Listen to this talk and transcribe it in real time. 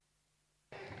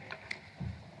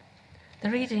The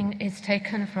reading is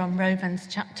taken from Romans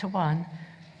chapter 1,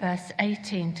 verse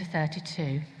 18 to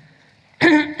 32.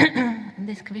 And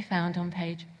this can be found on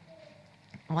page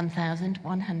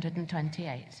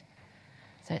 1128.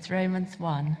 So it's Romans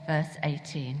 1, verse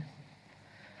 18.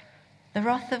 The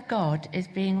wrath of God is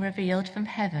being revealed from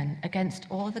heaven against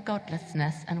all the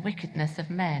godlessness and wickedness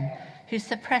of men who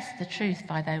suppress the truth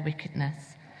by their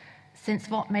wickedness,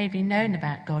 since what may be known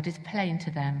about God is plain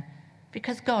to them,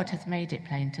 because God has made it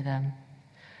plain to them.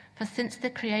 For since the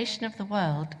creation of the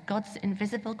world, God's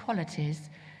invisible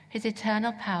qualities, his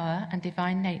eternal power and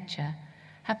divine nature,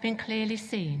 have been clearly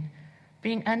seen,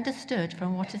 being understood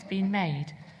from what has been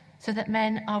made, so that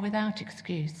men are without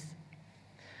excuse.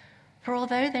 For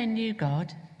although they knew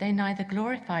God, they neither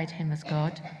glorified him as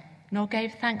God, nor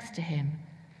gave thanks to him,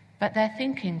 but their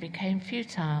thinking became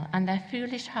futile, and their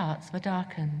foolish hearts were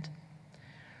darkened.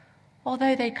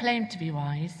 Although they claimed to be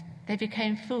wise, they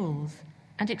became fools,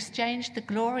 and exchanged the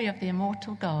glory of the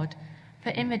immortal God for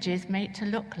images made to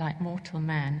look like mortal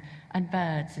man, and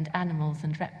birds and animals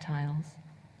and reptiles.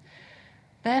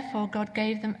 Therefore God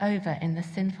gave them over in the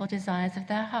sinful desires of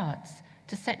their hearts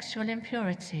to sexual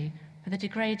impurity, for the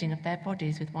degrading of their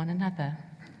bodies with one another.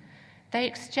 They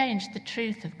exchanged the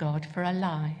truth of God for a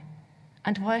lie,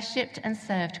 and worshipped and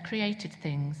served created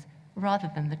things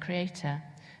rather than the Creator,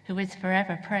 who is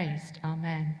forever praised.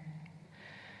 Amen.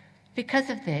 Because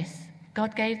of this,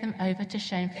 God gave them over to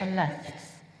shameful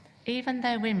lusts, even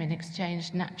though women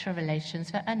exchanged natural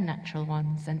relations for unnatural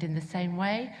ones, and in the same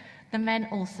way, the men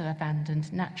also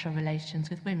abandoned natural relations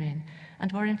with women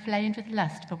and were inflamed with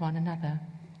lust for one another.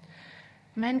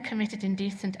 Men committed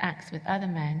indecent acts with other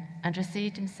men and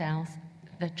received themselves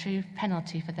the true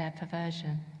penalty for their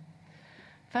perversion.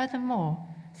 Furthermore,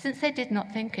 since they did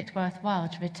not think it worthwhile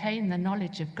to retain the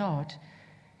knowledge of God,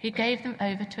 he gave them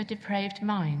over to a depraved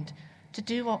mind, to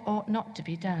do what ought not to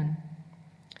be done.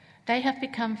 They have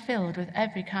become filled with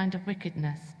every kind of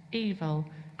wickedness, evil,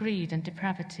 greed, and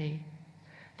depravity.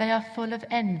 They are full of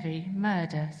envy,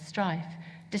 murder, strife,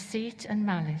 deceit, and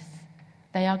malice.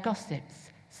 They are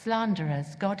gossips,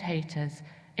 slanderers, God-haters,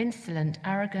 insolent,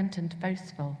 arrogant, and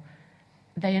boastful.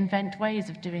 They invent ways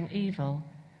of doing evil.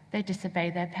 They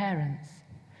disobey their parents.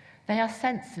 They are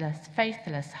senseless,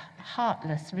 faithless,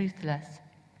 heartless, ruthless.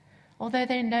 Although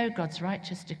they know God's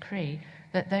righteous decree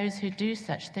that those who do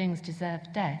such things deserve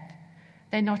death,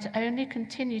 they not only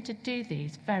continue to do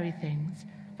these very things,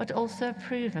 but also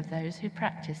approve of those who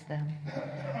practice them.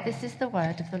 This is the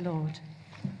word of the Lord.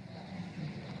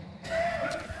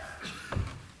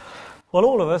 Well,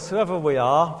 all of us, whoever we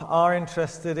are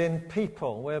interested in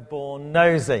people. We're born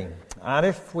nosy. And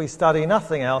if we study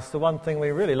nothing else, the one thing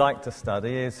we really like to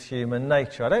study is human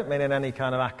nature. I don't mean in any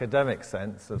kind of academic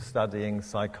sense of studying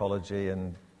psychology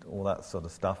and all that sort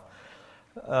of stuff.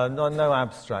 No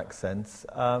abstract sense.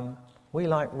 We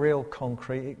like real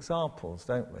concrete examples,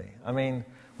 don't we? I mean,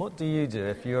 what do you do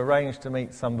if you arrange to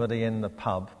meet somebody in the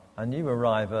pub and you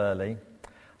arrive early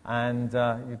and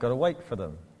you've got to wait for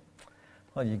them?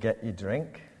 Well, you get your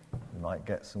drink, you might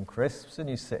get some crisps, and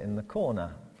you sit in the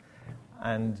corner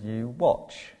and you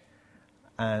watch.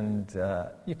 And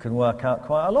you can work out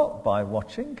quite a lot by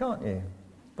watching, can't you?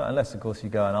 But unless, of course, you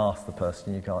go and ask the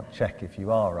person, you can't check if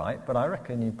you are right. But I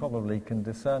reckon you probably can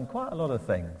discern quite a lot of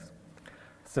things.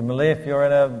 Similarly, if you're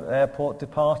in an airport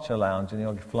departure lounge and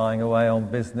you're flying away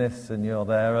on business and you're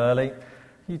there early,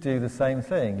 you do the same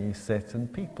thing. You sit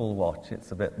and people watch.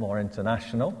 It's a bit more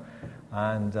international,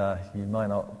 and you might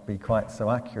not be quite so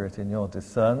accurate in your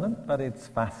discernment, but it's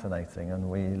fascinating and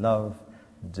we love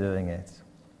doing it.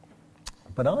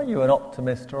 But are you an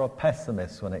optimist or a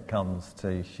pessimist when it comes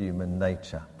to human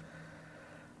nature?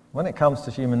 When it comes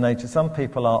to human nature, some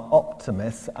people are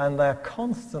optimists and they're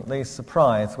constantly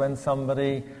surprised when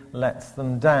somebody lets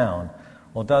them down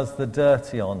or does the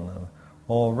dirty on them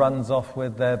or runs off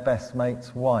with their best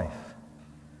mate's wife.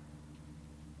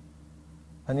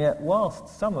 And yet, whilst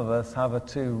some of us have a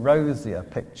too rosier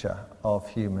picture of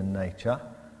human nature,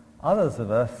 others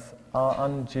of us are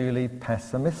unduly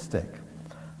pessimistic.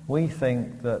 We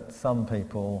think that some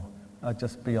people are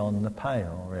just beyond the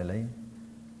pale, really.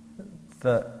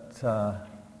 That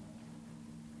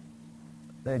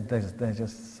they're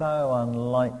just so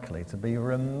unlikely to be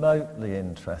remotely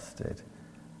interested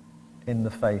in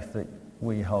the faith that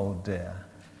we hold dear,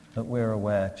 that we're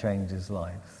aware changes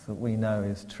lives, that we know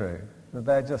is true, that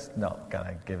they're just not going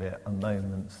to give it a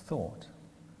moment's thought.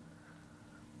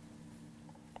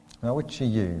 Now, which are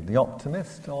you, the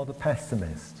optimist or the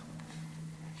pessimist?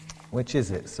 Which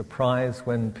is it? Surprised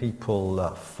when people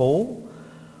fall,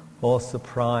 or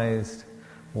surprised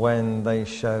when they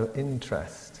show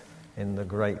interest in the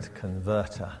great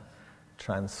converter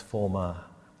transformer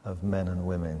of men and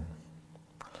women.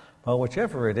 Well,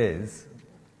 whichever it is,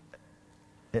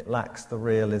 it lacks the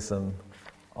realism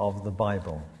of the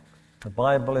Bible. The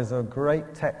Bible is a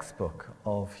great textbook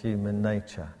of human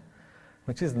nature,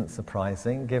 which isn't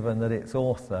surprising given that its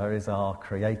author is our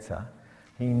Creator.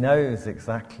 He knows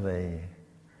exactly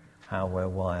how we're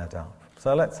wired up.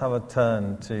 So let's have a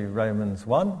turn to Romans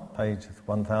 1, page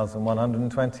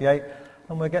 1128,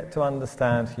 and we'll get to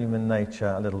understand human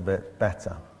nature a little bit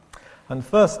better. And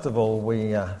first of all,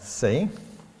 we see,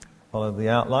 follow the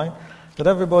outline, that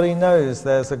everybody knows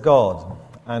there's a God,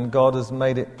 and God has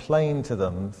made it plain to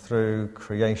them through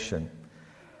creation.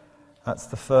 That's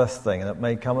the first thing, and it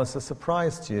may come as a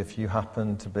surprise to you if you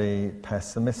happen to be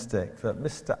pessimistic, that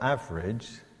Mr. Average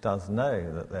does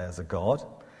know that there's a God.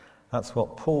 That's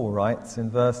what Paul writes in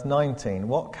verse 19.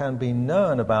 What can be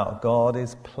known about God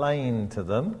is plain to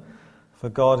them, for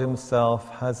God himself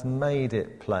has made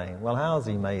it plain. Well, how has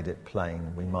he made it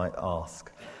plain, we might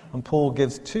ask? And Paul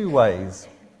gives two ways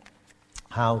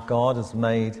how God has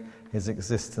made his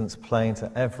existence plain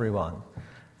to everyone.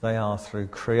 They are through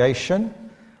creation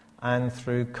and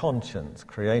through conscience.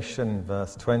 Creation in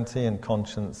verse 20 and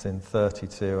conscience in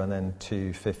 32 and then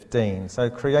 2:15. So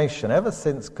creation, ever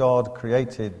since God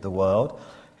created the world,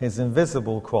 his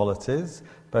invisible qualities,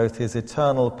 both his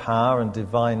eternal power and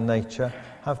divine nature,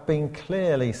 have been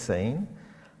clearly seen.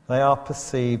 They are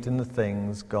perceived in the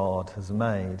things God has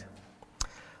made.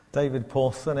 David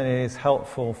Pawson, in his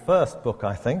helpful first book,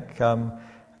 I think,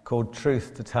 called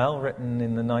Truth to Tell, written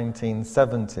in the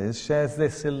 1970s, shares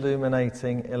this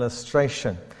illuminating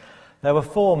illustration. There were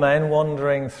 4 men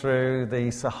wandering through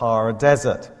the Sahara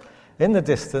Desert. In the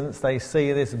distance, they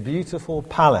see this beautiful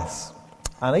palace,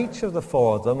 and each of the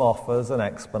 4 of them offers an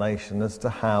explanation as to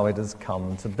how it has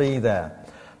come to be there.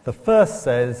 The first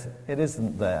says, it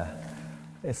isn't there.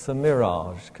 It's a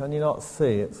mirage. Can you not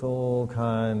see? It's all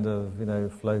kind of,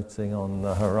 floating on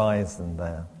the horizon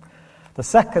there. The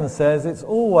second says it's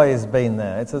always been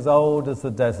there. It's as old as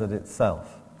the desert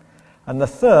itself. And the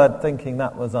third, thinking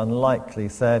that was unlikely,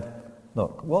 said,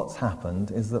 look, what's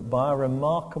happened is that by a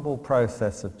remarkable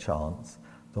process of chance,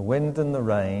 the wind and the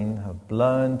rain have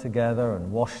blown together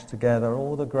and washed together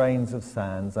all the grains of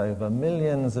sands over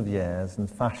millions of years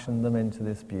and fashioned them into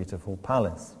this beautiful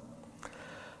palace.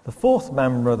 The 4th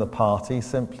member of the party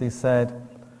simply said,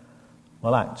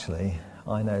 well, actually,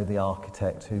 I know the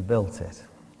architect who built it.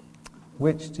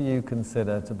 Which do you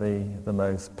consider to be the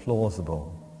most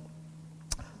plausible?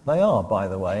 They are, by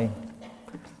the way,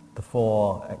 the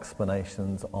 4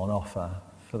 explanations on offer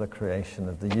for the creation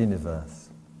of the universe.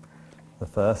 The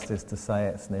first is to say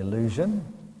it's an illusion.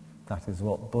 That is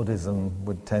what Buddhism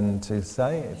would tend to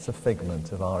say. It's a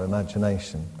figment of our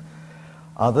imagination.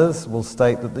 Others will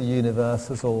state that the universe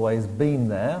has always been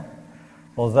there,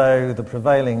 although the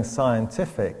prevailing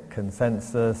scientific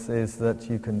consensus is that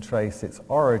you can trace its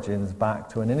origins back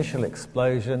to an initial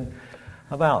explosion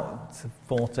about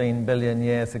 14 billion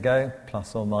years ago,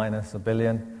 plus or minus a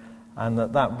billion, and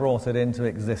that brought it into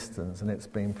existence, and it's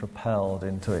been propelled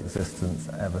into existence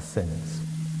ever since.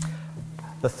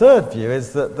 The third view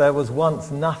is that there was once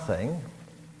nothing,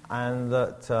 and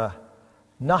that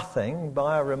nothing,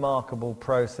 by a remarkable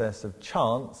process of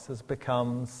chance, has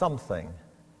become something.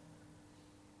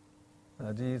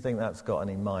 Do you think that's got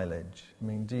any mileage? I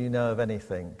mean, do you know of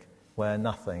anything where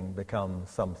nothing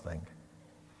becomes something?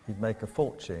 You'd make a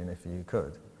fortune if you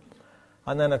could.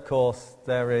 And then, of course,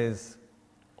 there is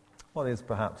what is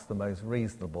perhaps the most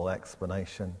reasonable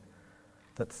explanation,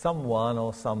 that someone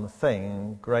or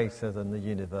something greater than the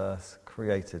universe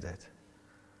created it.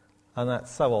 And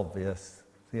that's so obvious,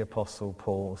 the Apostle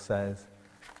Paul says,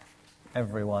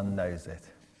 everyone knows it.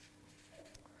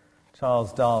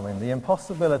 Charles Darwin, the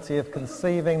impossibility of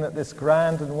conceiving that this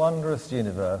grand and wondrous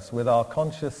universe with our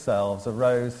conscious selves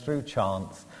arose through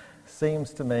chance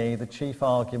seems to me the chief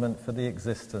argument for the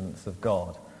existence of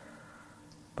God.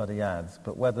 But he adds,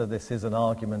 but whether this is an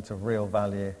argument of real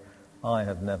value, I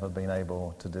have never been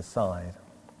able to decide.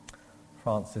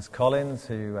 Francis Collins,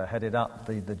 who headed up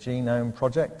the Genome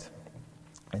Project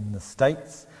in the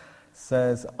States,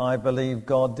 says, I believe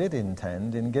God did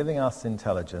intend, in giving us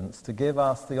intelligence, to give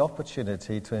us the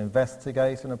opportunity to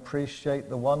investigate and appreciate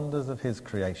the wonders of his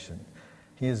creation.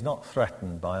 He is not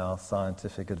threatened by our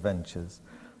scientific adventures.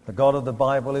 The God of the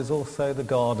Bible is also the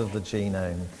God of the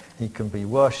genome. He can be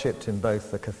worshipped in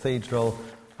both the cathedral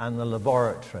and the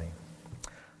laboratory.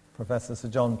 Professor Sir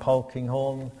John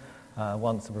Polkinghorne,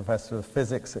 once a professor of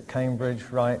physics at Cambridge,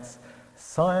 writes,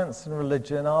 science and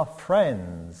religion are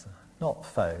friends, not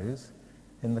foes,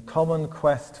 in the common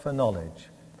quest for knowledge.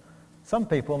 Some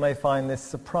people may find this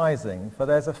surprising, for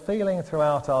there's a feeling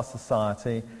throughout our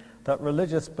society that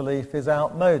religious belief is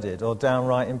outmoded or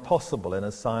downright impossible in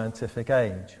a scientific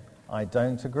age. I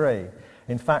don't agree.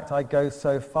 In fact, I go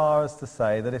so far as to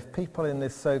say that if people in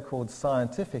this so-called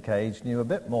scientific age knew a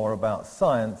bit more about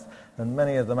science than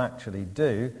many of them actually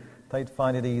do, they'd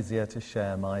find it easier to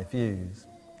share my views.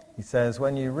 He says,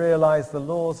 when you realize the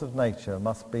laws of nature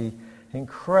must be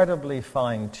incredibly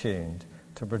fine-tuned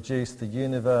to produce the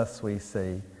universe we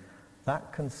see,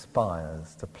 that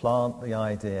conspires to plant the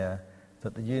idea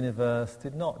that the universe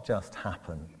did not just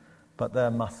happen, but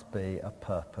there must be a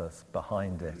purpose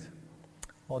behind it.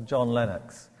 Or John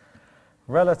Lennox.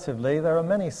 Relatively, there are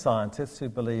many scientists who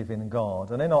believe in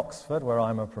God, and in Oxford, where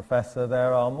I'm a professor,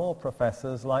 there are more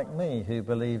professors like me who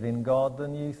believe in God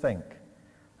than you think.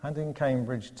 And in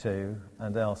Cambridge too,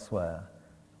 and elsewhere.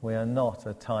 We are not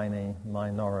a tiny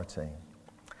minority.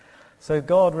 So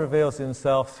God reveals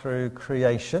himself through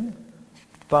creation,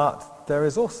 but there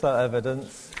is also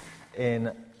evidence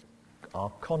in our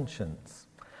conscience.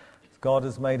 God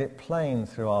has made it plain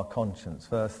through our conscience.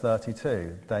 Verse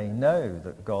 32, they know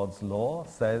that God's law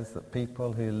says that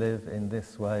people who live in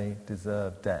this way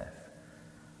deserve death.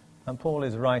 And Paul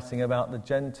is writing about the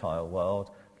Gentile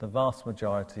world, the vast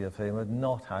majority of whom had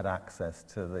not had access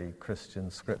to the Christian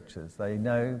scriptures. They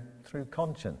know through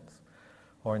conscience.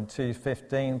 Or in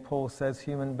 2:15, Paul says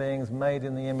human beings made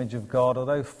in the image of God,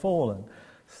 although fallen,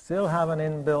 still have an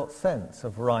inbuilt sense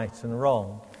of right and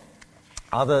wrong.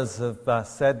 Others have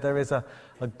said there is a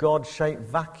God-shaped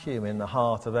vacuum in the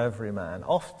heart of every man,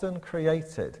 often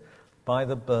created by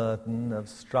the burden of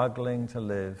struggling to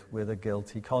live with a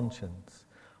guilty conscience.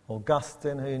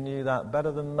 Augustine, who knew that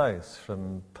better than most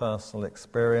from personal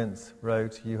experience,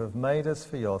 wrote, "You have made us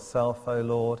for yourself, O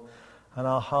Lord, and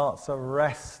our hearts are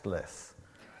restless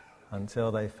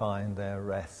until they find their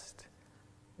rest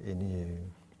in you."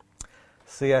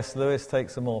 C.S. Lewis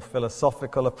takes a more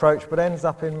philosophical approach, but ends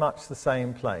up in much the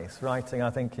same place, writing, I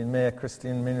think, in Mere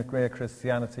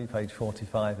Christianity, page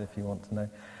 45, if you want to know,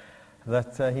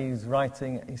 that he's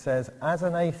writing, he says, as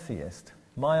an atheist,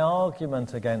 my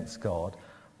argument against God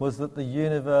was that the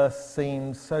universe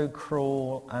seemed so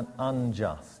cruel and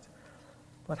unjust.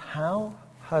 But how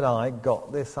had I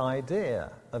got this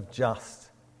idea of just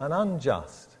and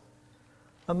unjust?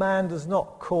 A man does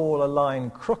not call a line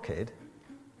crooked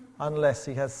unless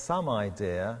he has some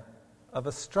idea of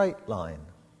a straight line.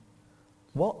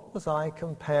 What was I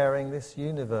comparing this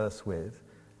universe with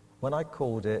when I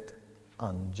called it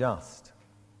unjust?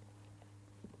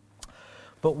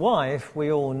 But why, if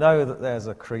we all know that there's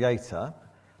a creator,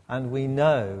 and we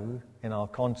know in our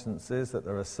consciences that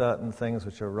there are certain things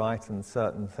which are right and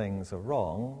certain things are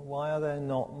wrong, why are there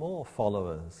not more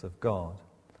followers of God?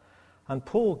 And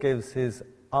Paul gives his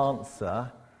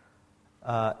answer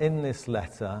in this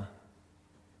letter,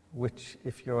 which,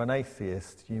 if you're an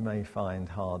atheist, you may find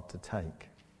hard to take.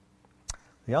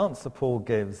 The answer Paul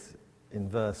gives in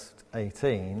verse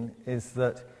 18 is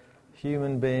that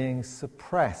human beings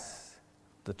suppress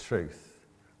the truth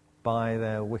by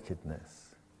their wickedness.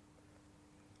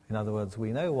 In other words,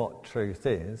 we know what truth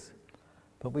is,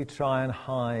 but we try and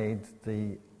hide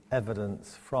the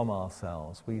evidence from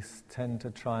ourselves. We tend to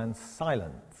try and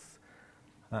silence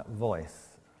that voice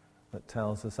that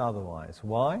tells us otherwise.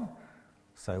 Why?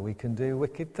 So we can do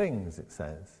wicked things, it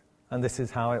says. And this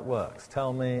is how it works.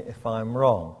 Tell me if I'm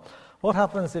wrong. What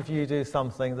happens if you do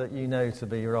something that you know to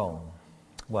be wrong?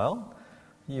 Well,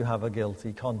 you have a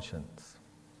guilty conscience.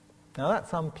 Now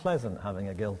that's unpleasant, having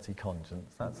a guilty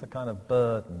conscience. That's a kind of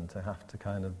burden to have to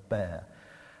kind of bear.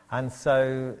 And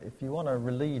so if you want to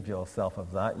relieve yourself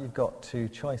of that, you've got two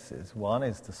choices. One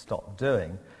is to stop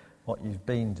doing what you've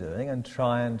been doing and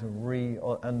try and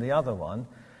and the other one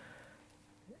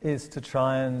is to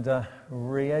try and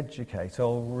re-educate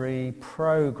or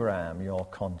reprogram your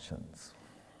conscience.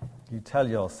 You tell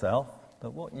yourself that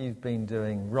what you've been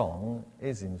doing wrong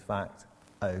is in fact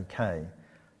okay.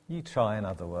 You try, in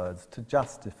other words, to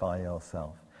justify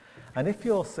yourself. And if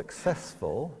you're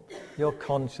successful, your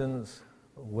conscience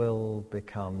will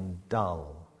become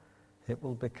dull. It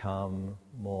will become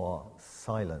more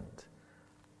silent.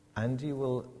 And you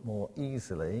will more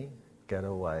easily get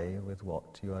away with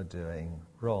what you are doing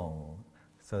wrong,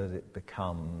 so that it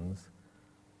becomes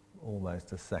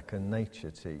almost a second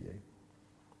nature to you.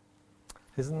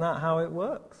 Isn't that how it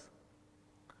works?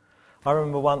 I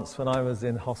remember once when I was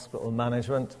in hospital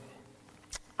management,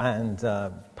 and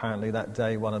apparently that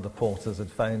day one of the porters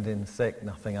had phoned in sick,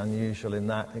 nothing unusual in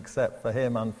that, except for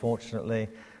him, unfortunately,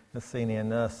 the senior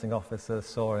nursing officer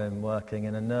saw him working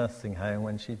in a nursing home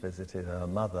when she visited her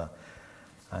mother.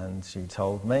 And she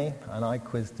told me, and I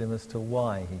quizzed him as to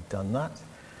why he'd done that.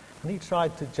 And he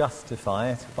tried to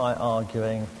justify it by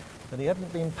arguing that he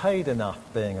hadn't been paid enough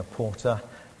being a porter.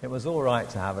 It was all right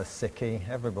to have a sickie,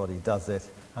 everybody does it,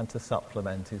 and to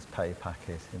supplement his pay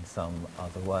packet in some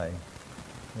other way.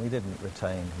 We didn't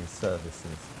retain his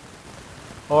services.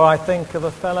 Or I think of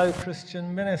a fellow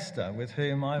Christian minister with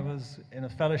whom I was in a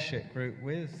fellowship group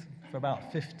with for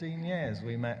about 15 years.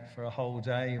 We met for a whole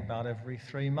day about every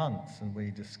 3 months and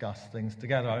we discussed things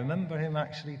together. I remember him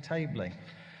actually tabling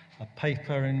a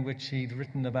paper in which he'd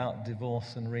written about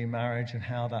divorce and remarriage and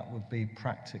how that would be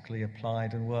practically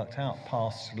applied and worked out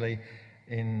pastorally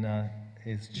in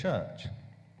his church.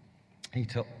 He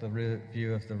took the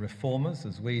view of the reformers,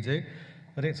 as we do,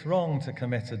 that it's wrong to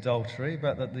commit adultery,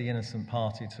 but that the innocent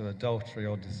party to adultery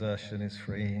or desertion is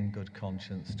free in good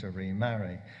conscience to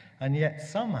remarry. And yet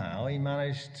somehow he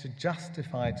managed to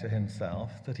justify to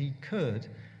himself that he could,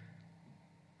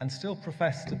 and still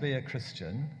profess to be a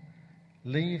Christian,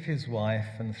 leave his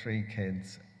wife and 3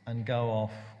 kids and go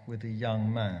off with a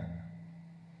young man.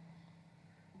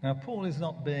 Now, Paul is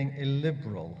not being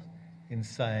illiberal in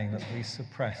saying that we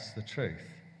suppress the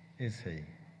truth, is he?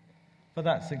 But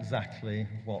that's exactly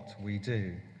what we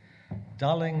do.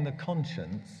 Dulling the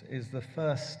conscience is the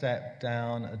first step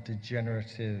down a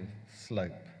degenerative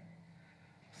slope.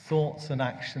 Thoughts and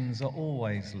actions are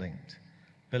always linked.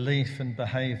 Belief and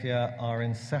behaviour are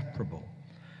inseparable.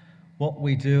 What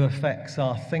we do affects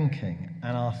our thinking,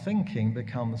 and our thinking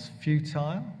becomes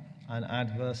futile and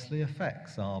adversely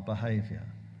affects our behaviour.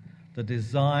 The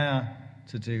desire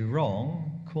to do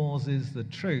wrong causes the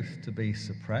truth to be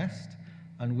suppressed,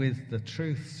 and with the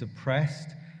truth suppressed,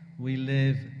 we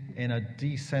live in a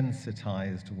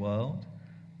desensitized world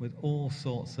with all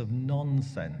sorts of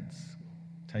nonsense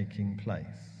taking place.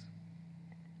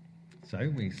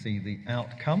 So we see the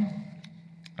outcome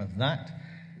of that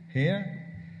here,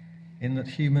 in that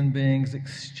human beings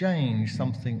exchange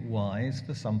something wise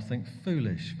for something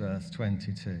foolish, verse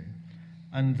 22.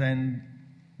 And then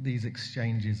these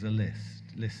exchanges are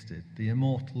listed. The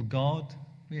immortal God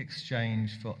we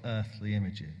exchange for earthly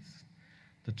images.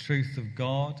 The truth of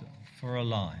God for a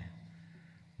lie.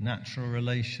 Natural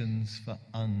relations for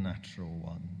unnatural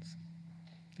ones.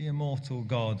 The immortal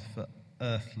God for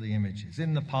earthly images.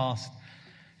 In the past,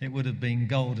 it would have been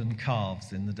golden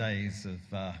calves in the days of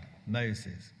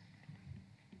Moses.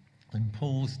 In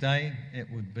Paul's day, it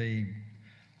would be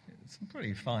some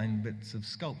pretty fine bits of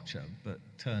sculpture, but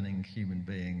turning human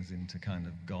beings into kind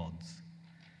of gods.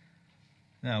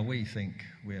 Now, we think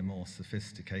we're more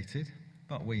sophisticated,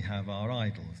 but we have our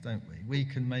idols, don't we? We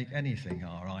can make anything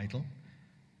our idol.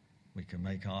 We can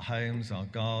make our homes, our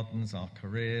gardens, our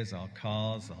careers, our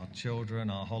cars, our children,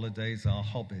 our holidays, our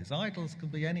hobbies. Idols can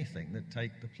be anything that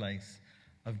take the place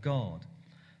of God.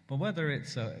 But whether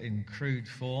it's in crude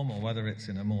form or whether it's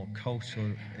in a more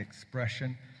cultural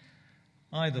expression,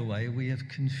 either way, we have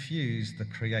confused the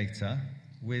Creator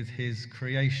with his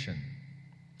creation.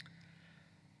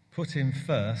 Put him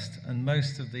first, and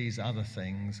most of these other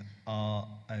things are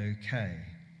okay.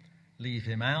 Leave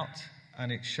him out, and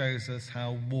it shows us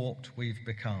how warped we've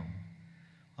become.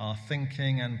 Our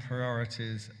thinking and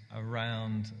priorities are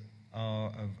around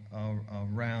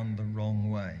the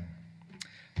wrong way.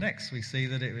 Next, we see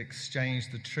that it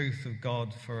exchanged the truth of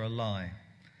God for a lie.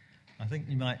 I think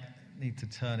you might need to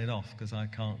turn it off because I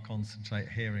can't concentrate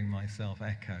hearing myself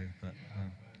echo. But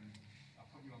I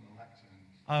put you on the lecture.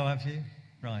 Oh, have you?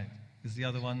 Right. Is the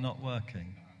other one not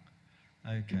working?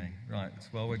 Okay, right.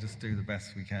 Well, we'll just do the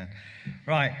best we can.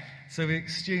 Right, so we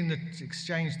exchange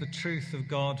the truth of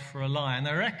God for a lie. And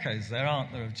there are echoes there,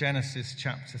 aren't there, of Genesis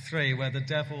chapter 3, where the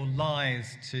devil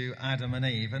lies to Adam and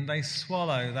Eve, and they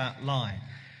swallow that lie.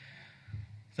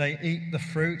 They eat the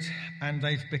fruit, and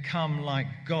they've become like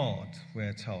God,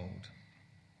 we're told.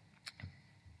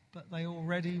 But they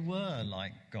already were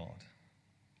like God.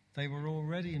 They were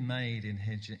already made in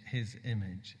his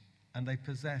image, and they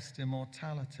possessed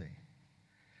immortality.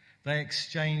 They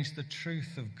exchanged the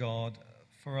truth of God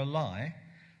for a lie,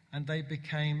 and they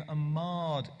became a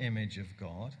marred image of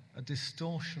God, a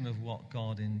distortion of what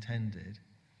God intended,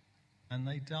 and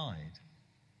they died.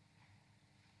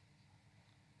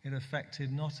 It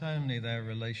affected not only their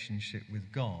relationship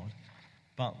with God,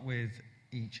 but with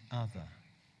each other.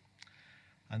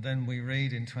 And then we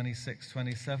read in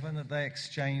 26-27 that they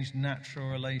exchanged natural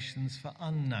relations for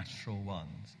unnatural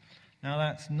ones. Now,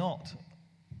 that's not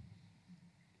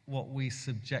what we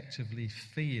subjectively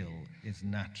feel is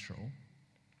natural,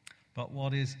 but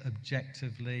what is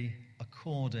objectively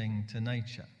according to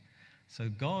nature. So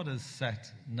God has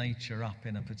set nature up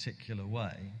in a particular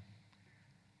way,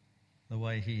 the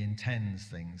way he intends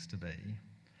things to be,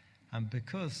 And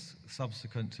because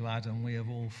subsequent to Adam we have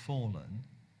all fallen,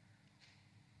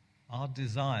 our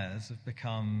desires have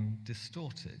become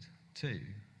distorted too,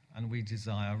 and we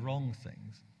desire wrong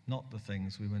things, not the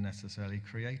things we were necessarily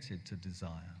created to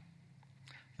desire.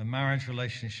 The marriage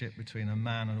relationship between a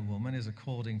man and a woman is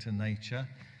according to nature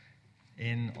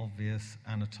in obvious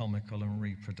anatomical and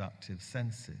reproductive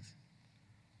senses.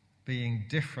 Being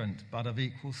different but of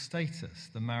equal status,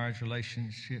 the marriage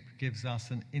relationship gives us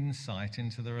an insight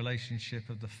into the relationship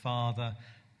of the Father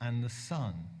and the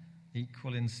Son,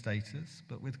 equal in status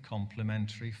but with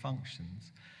complementary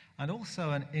functions, and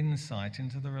also an insight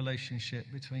into the relationship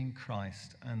between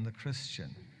Christ and the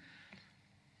Christian.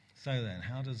 So then,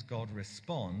 how does God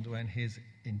respond when his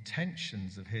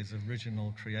intentions of his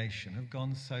original creation have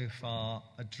gone so far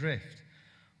adrift?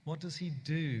 What does he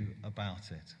do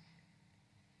about it?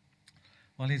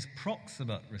 Well, his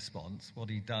proximate response, what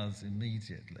he does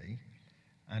immediately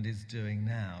and is doing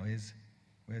now, is,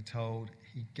 we're told,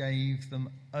 he gave them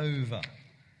over.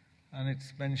 And it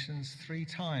mentions 3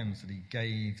 times that he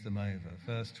gave them over.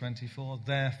 Verse 24,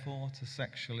 therefore to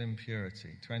sexual impurity.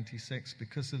 26,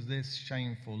 because of this,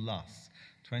 shameful lust.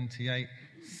 28,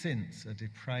 since a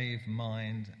depraved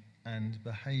mind and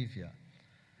behaviour.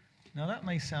 Now that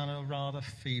may sound a rather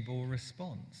feeble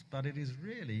response, but it is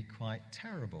really quite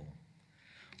terrible.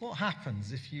 What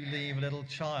happens if you leave a little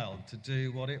child to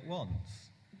do what it wants?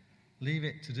 Leave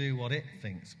it to do what it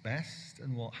thinks best,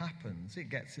 and what happens? It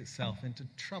gets itself into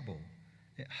trouble.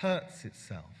 It hurts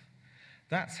itself.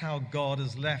 That's how God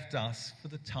has left us for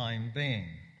the time being.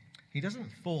 He doesn't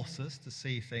force us to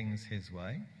see things his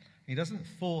way. He doesn't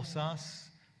force us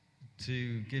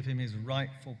to give him his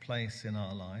rightful place in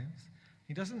our lives.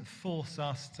 He doesn't force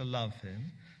us to love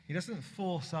him. He doesn't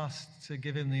force us to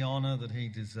give him the honour that he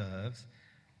deserves.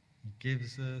 He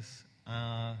gives us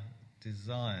our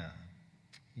desire.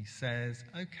 He says,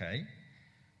 okay,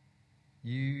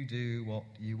 you do what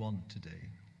you want to do.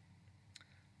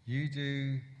 You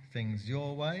do things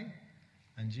your way,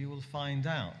 and you will find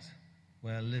out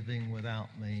where living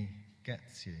without me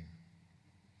gets you.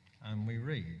 And we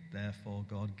read, therefore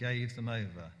God gave them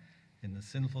over in the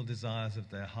sinful desires of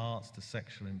their hearts to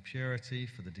sexual impurity,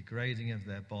 for the degrading of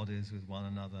their bodies with one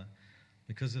another.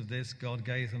 Because of this, God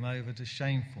gave them over to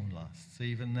shameful lusts.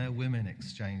 Even their women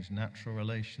exchanged natural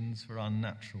relations for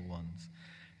unnatural ones.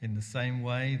 In the same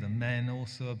way, the men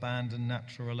also abandoned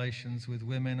natural relations with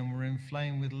women and were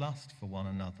inflamed with lust for one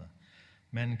another.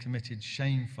 Men committed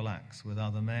shameful acts with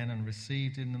other men and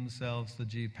received in themselves the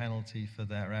due penalty for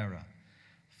their error.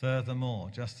 Furthermore,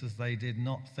 just as they did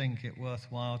not think it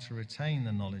worthwhile to retain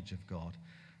the knowledge of God,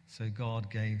 so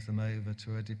God gave them over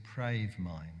to a depraved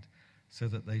mind, so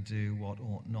that they do what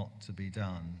ought not to be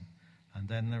done. And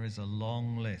then there is a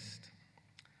long list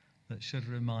that should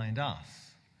remind us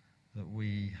that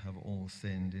we have all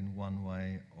sinned in one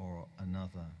way or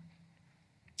another.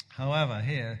 However,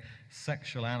 here,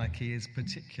 sexual anarchy is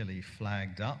particularly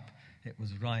flagged up. It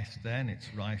was rife then,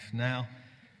 it's rife now,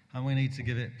 and we need to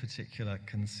give it particular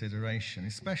consideration,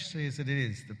 especially as it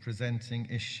is the presenting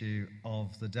issue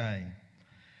of the day.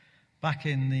 Back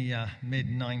in the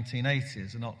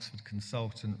mid-1980s, an Oxford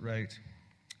consultant wrote,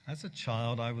 as a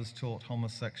child, I was taught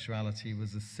homosexuality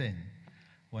was a sin.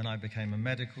 When I became a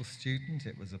medical student,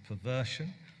 it was a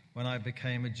perversion. When I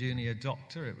became a junior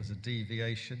doctor, it was a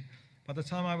deviation. By the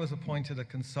time I was appointed a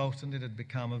consultant, it had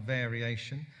become a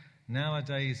variation.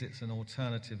 Nowadays, it's an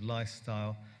alternative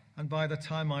lifestyle. And by the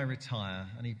time I retire,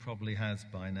 and he probably has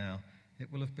by now,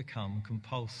 it will have become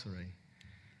compulsory.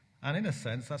 And in a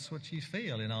sense, that's what you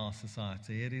feel in our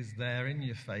society. It is there in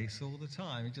your face all the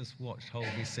time. You just watched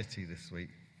Holby City this week,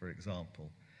 for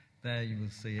example. There you will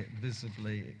see it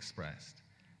visibly expressed.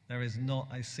 There is not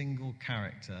a single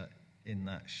character in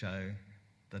that show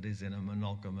that is in a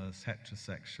monogamous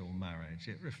heterosexual marriage.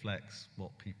 It reflects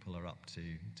what people are up to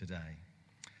today.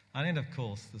 And in, of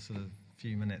course, the sort of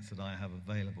few minutes that I have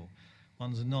available,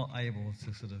 one's not able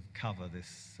to sort of cover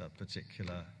this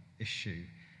particular issue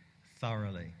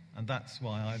thoroughly. And that's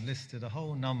why I've listed a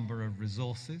whole number of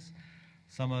resources,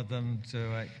 some of them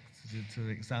to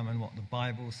examine what the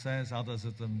Bible says, others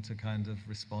of them to kind of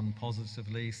respond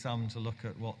positively, some to look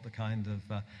at what the kind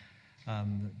of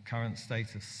current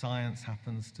state of science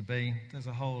happens to be. There's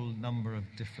a whole number of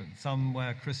different, some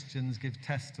where Christians give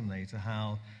testimony to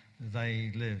how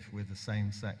they live with the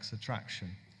same-sex attraction.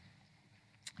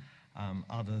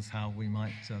 Others how we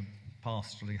might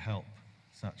pastorally help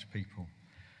such people.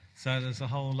 So there's a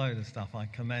whole load of stuff. I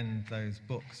commend those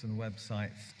books and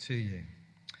websites to you.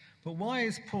 But why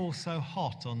is Paul so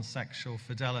hot on sexual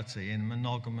fidelity in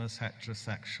monogamous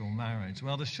heterosexual marriage?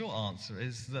 Well, the short answer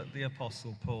is that the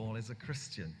Apostle Paul is a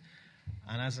Christian.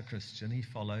 And as a Christian, he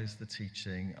follows the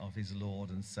teaching of his Lord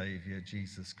and Saviour,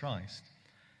 Jesus Christ.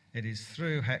 It is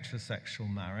through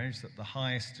heterosexual marriage that the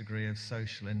highest degree of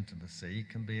social intimacy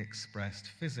can be expressed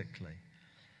physically.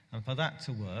 And for that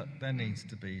to work, there needs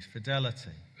to be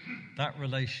fidelity. That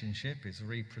relationship is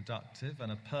reproductive,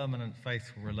 and a permanent,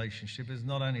 faithful relationship is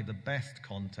not only the best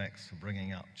context for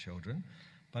bringing up children,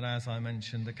 but as I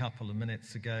mentioned a couple of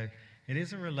minutes ago, it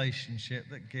is a relationship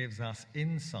that gives us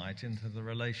insight into the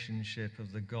relationship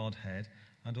of the Godhead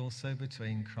and also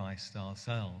between Christ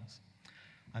ourselves.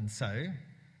 And so,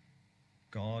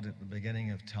 God, at the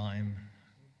beginning of time,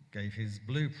 gave his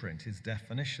blueprint, his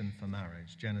definition for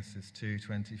marriage, Genesis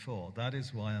 2:24. That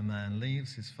is why a man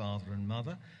leaves his father and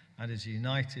mother and is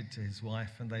united to his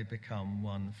wife, and they become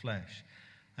one flesh.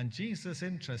 And Jesus,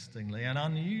 interestingly and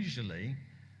unusually,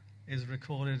 is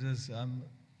recorded as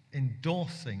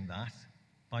endorsing that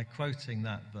by quoting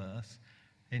that verse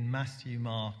in Matthew,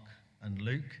 Mark, and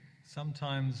Luke,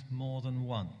 sometimes more than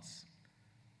once.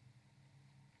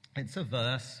 It's a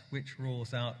verse which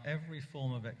rules out every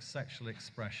form of sexual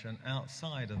expression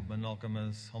outside of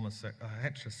monogamous,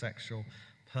 heterosexual,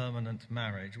 permanent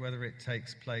marriage, whether it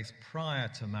takes place prior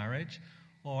to marriage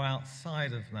or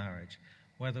outside of marriage,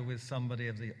 whether with somebody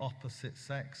of the opposite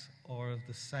sex or of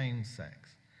the same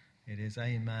sex. It is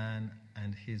a man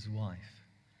and his wife.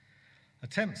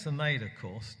 Attempts are made, of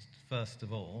course, first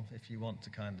of all, if you want to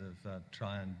kind of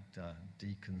try and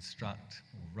deconstruct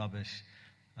or rubbish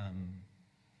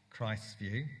Christ's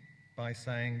view, by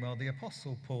saying, well, the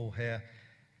Apostle Paul here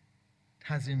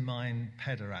has in mind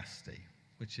pederasty,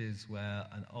 which is where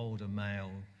an older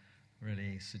male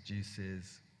really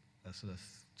seduces a sort of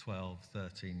 12,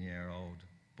 13-year-old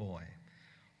boy,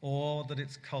 or that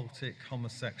it's cultic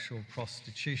homosexual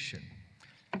prostitution.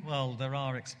 Well, there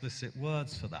are explicit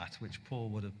words for that, which Paul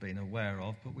would have been aware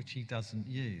of, but which he doesn't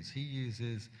use. He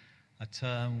uses a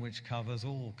term which covers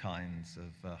all kinds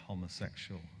of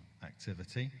homosexual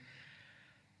activity.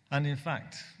 And in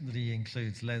fact, that he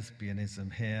includes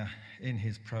lesbianism here in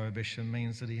his prohibition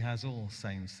means that he has all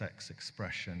same-sex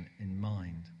expression in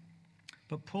mind.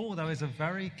 But Paul, though, is a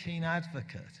very keen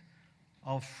advocate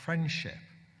of friendship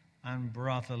and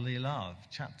brotherly love.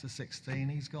 Chapter 16,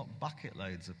 he's got bucket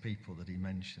loads of people that he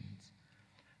mentions,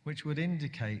 which would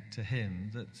indicate to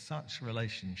him that such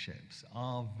relationships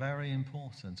are very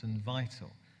important and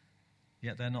vital,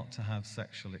 yet they're not to have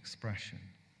sexual expression.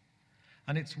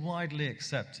 And it's widely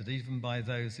accepted, even by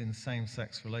those in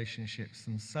same-sex relationships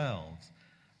themselves,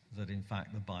 that in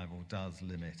fact the Bible does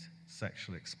limit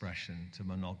sexual expression to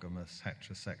monogamous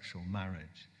heterosexual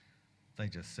marriage. They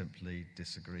just simply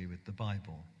disagree with the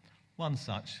Bible. One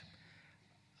such,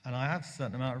 and I have a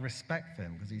certain amount of respect for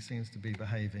him because he seems to be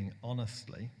behaving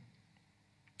honestly.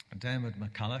 Dermot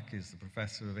McCulloch is the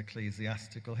professor of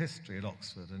ecclesiastical history at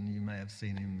Oxford, and you may have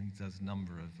seen him. He does a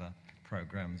number of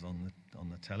programmes on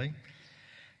the telly.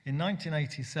 In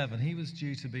 1987, he was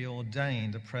due to be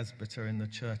ordained a presbyter in the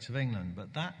Church of England,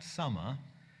 but that summer,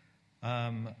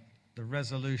 the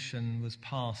resolution was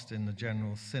passed in the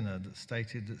General Synod that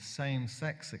stated that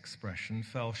same-sex expression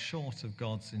fell short of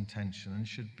God's intention and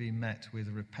should be met with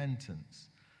repentance.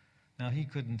 Now, he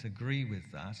couldn't agree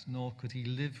with that, nor could he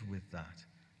live with that,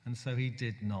 and so he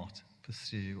did not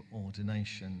pursue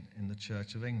ordination in the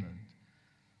Church of England.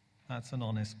 That's an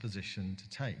honest position to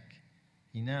take.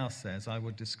 He now says, I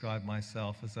would describe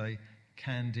myself as a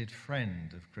candid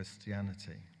friend of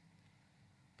Christianity.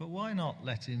 But why not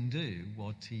let him do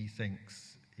what he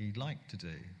thinks he'd like to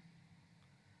do?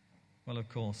 Well, of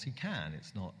course, he can.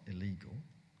 It's not illegal.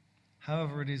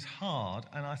 However, it is hard,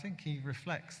 and I think he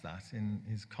reflects that in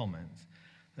his comments,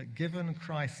 that given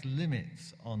Christ's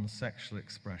limits on sexual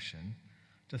expression,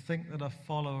 to think that a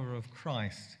follower of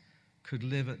Christ could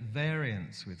live at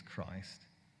variance with Christ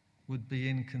would be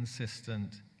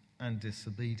inconsistent and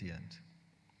disobedient.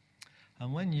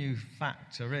 And when you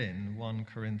factor in 1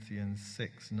 Corinthians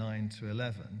 6, 9 to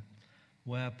 11,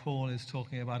 where Paul is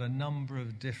talking about a number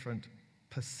of different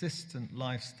persistent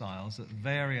lifestyles at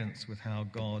variance with how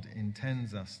God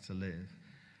intends us to live,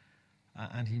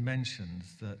 and he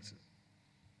mentions that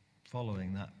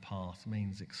following that path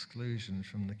means exclusion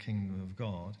from the kingdom of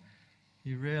God,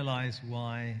 you realize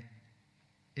why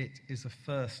it is a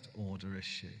first-order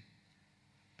issue,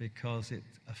 because it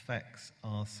affects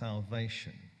our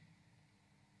salvation.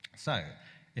 So,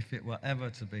 if it were ever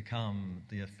to become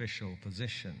the official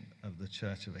position of the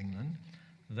Church of England,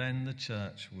 then the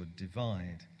church would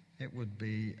divide. It would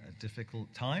be a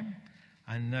difficult time,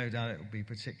 and no doubt it would be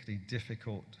particularly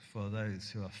difficult for those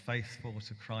who are faithful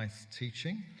to Christ's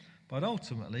teaching, but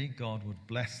ultimately God would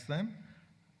bless them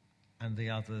and the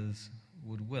others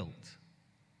would wilt.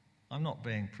 I'm not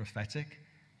being prophetic.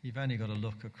 You've only got to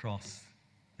look across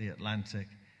the Atlantic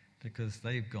because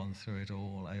they've gone through it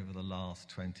all over the last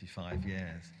 25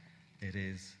 years. It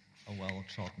is a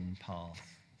well-trodden path.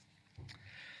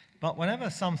 But whenever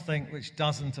something which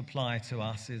doesn't apply to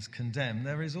us is condemned,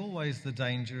 there is always the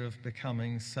danger of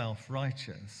becoming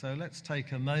self-righteous. So let's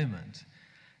take a moment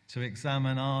to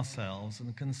examine ourselves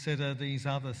and consider these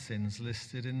other sins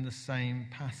listed in the same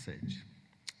passage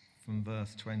from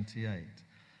verse 28.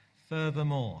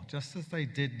 Furthermore, just as they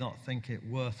did not think it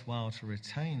worthwhile to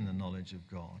retain the knowledge of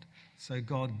God, so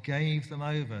God gave them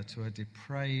over to a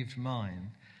depraved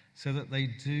mind so that they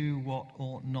do what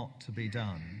ought not to be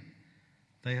done.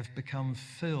 They have become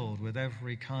filled with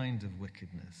every kind of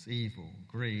wickedness, evil,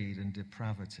 greed, and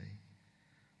depravity.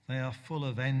 They are full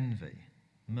of envy,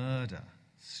 murder,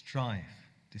 strife,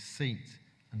 deceit,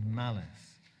 and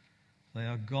malice. They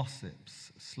are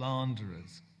gossips,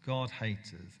 slanderers,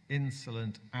 God-haters,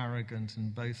 insolent, arrogant,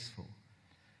 and boastful.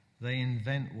 They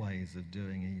invent ways of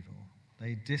doing evil.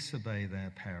 They disobey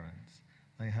their parents.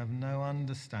 They have no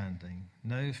understanding,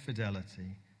 no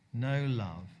fidelity, no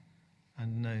love,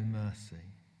 and no mercy.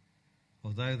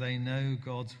 Although they know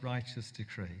God's righteous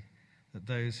decree that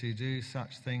those who do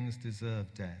such things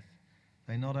deserve death,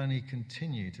 they not only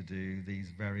continue to do these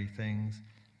very things,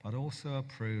 but also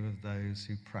approve of those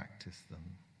who practice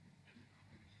them.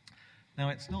 Now,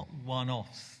 it's not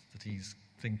one-offs that he's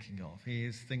thinking of. He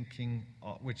is thinking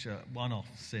which are one-off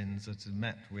sins that are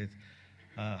met with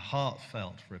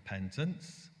heartfelt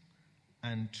repentance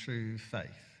and true faith,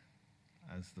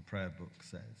 as the prayer book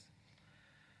says.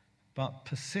 But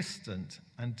persistent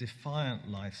and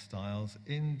defiant lifestyles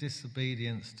in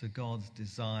disobedience to God's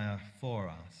desire for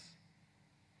us,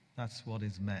 that's what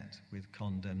is met with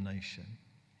condemnation,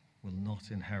 will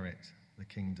not inherit the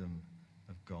kingdom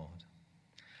of God.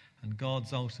 And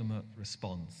God's ultimate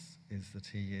response is that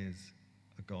he is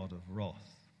a God of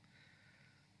wrath.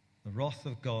 The wrath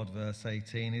of God, verse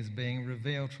 18, is being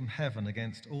revealed from heaven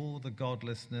against all the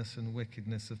godlessness and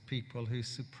wickedness of people who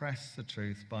suppress the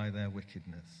truth by their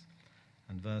wickedness.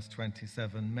 And verse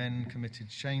 27, men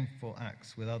committed shameful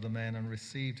acts with other men and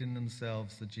received in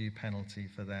themselves the due penalty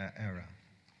for their error.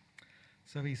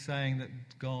 So he's saying that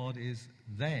God is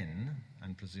then,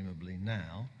 and presumably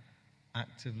now,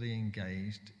 actively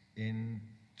engaged in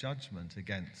judgment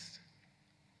against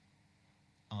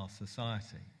our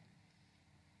society.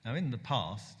 Now, in the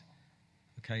past,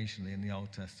 occasionally in the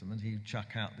Old Testament, he would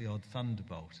chuck out the odd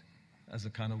thunderbolt as a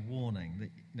kind of warning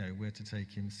that, we're to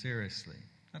take him seriously.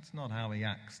 That's not how he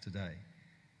acts today.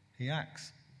 He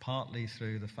acts partly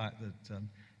through the fact that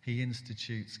he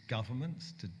institutes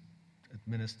governments to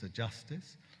administer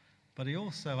justice, but he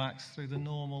also acts through the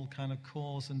normal kind of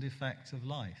cause and effect of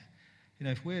life.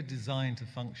 If we're designed to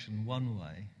function one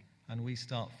way and we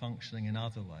start functioning in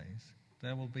other ways,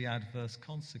 there will be adverse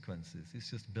consequences.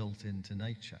 It's just built into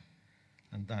nature.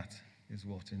 And that is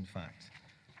what, in fact,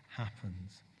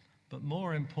 happens. But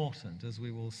more important, as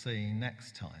we will see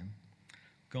next time,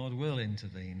 God will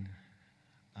intervene.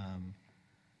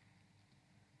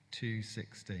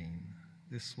 2:16.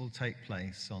 This will take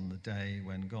place on the day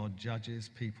when God judges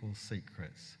people's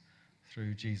secrets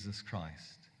through Jesus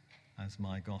Christ, as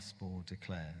my gospel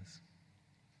declares.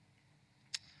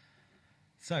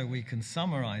 So we can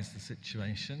summarize the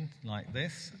situation like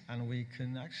this, and we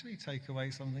can actually take away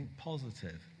something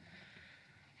positive.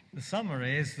 The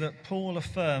summary is that Paul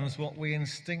affirms that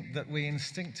we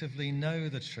instinctively know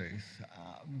the truth,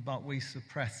 but we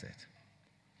suppress it.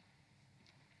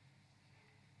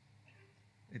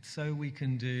 It's so we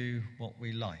can do what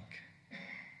we like.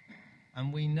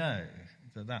 And we know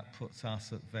that puts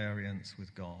us at variance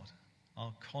with God.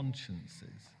 Our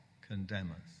consciences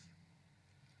condemn us.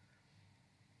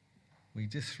 We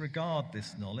disregard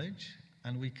this knowledge,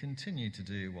 and we continue to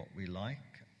do what we like,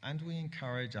 and we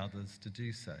encourage others to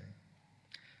do so.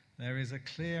 There is a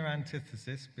clear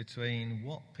antithesis between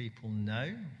what people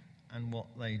know and what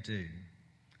they do.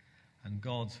 And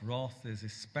God's wrath is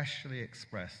especially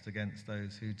expressed against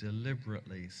those who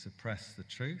deliberately suppress the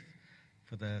truth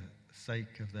for the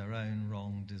sake of their own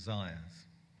wrong desires.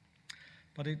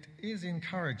 But it is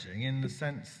encouraging in the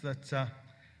sense that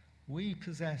we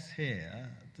possess here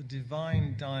the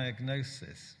divine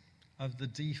diagnosis of the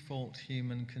default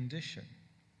human condition,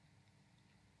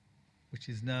 which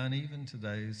is known even to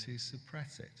those who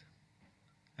suppress it.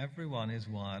 Everyone is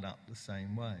wired up the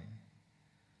same way.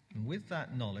 And with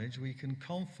that knowledge, we can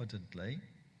confidently,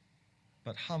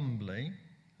 but humbly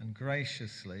and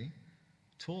graciously,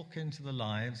 talk into the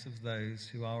lives of those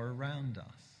who are around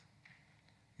us.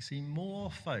 You see,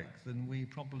 more folk than we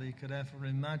probably could ever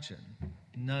imagine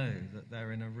know that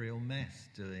they're in a real mess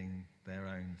doing their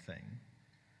own thing,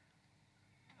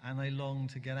 and they long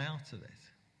to get out of it.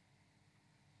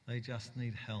 They just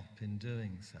need help in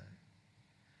doing so.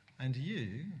 And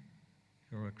you,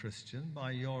 you're a Christian,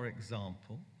 by your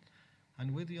example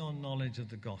and with your knowledge of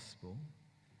the gospel,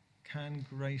 can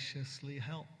graciously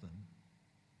help them.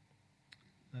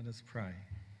 Let us pray.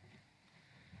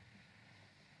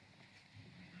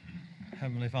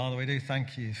 Heavenly Father, we do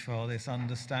thank you for this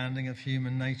understanding of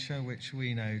human nature, which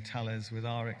we know tallies with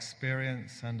our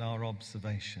experience and our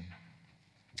observation.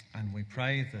 And we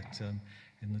pray that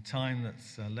in the time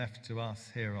that's left to us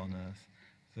here on earth,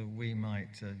 that we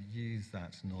might use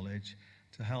that knowledge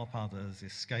to help others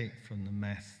escape from the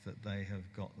mess that they have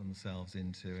got themselves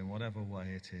into in whatever way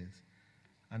it is.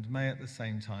 And may at the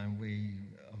same time we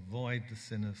avoid the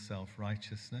sin of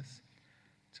self-righteousness,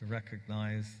 to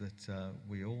recognize that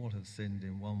we all have sinned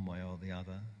in one way or the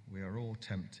other. We are all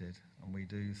tempted, and we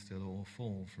do still all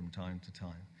fall from time to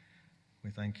time. We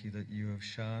thank you that you have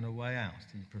shown a way out.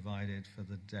 You provided for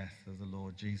the death of the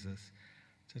Lord Jesus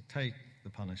to take the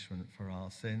punishment for our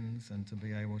sins and to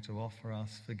be able to offer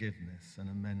us forgiveness and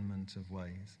amendment of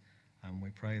ways. And we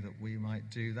pray that we might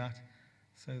do that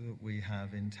so that we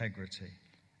have integrity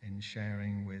in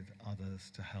sharing with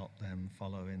others to help them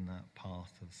follow in that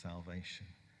path of salvation.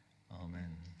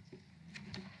 Amen.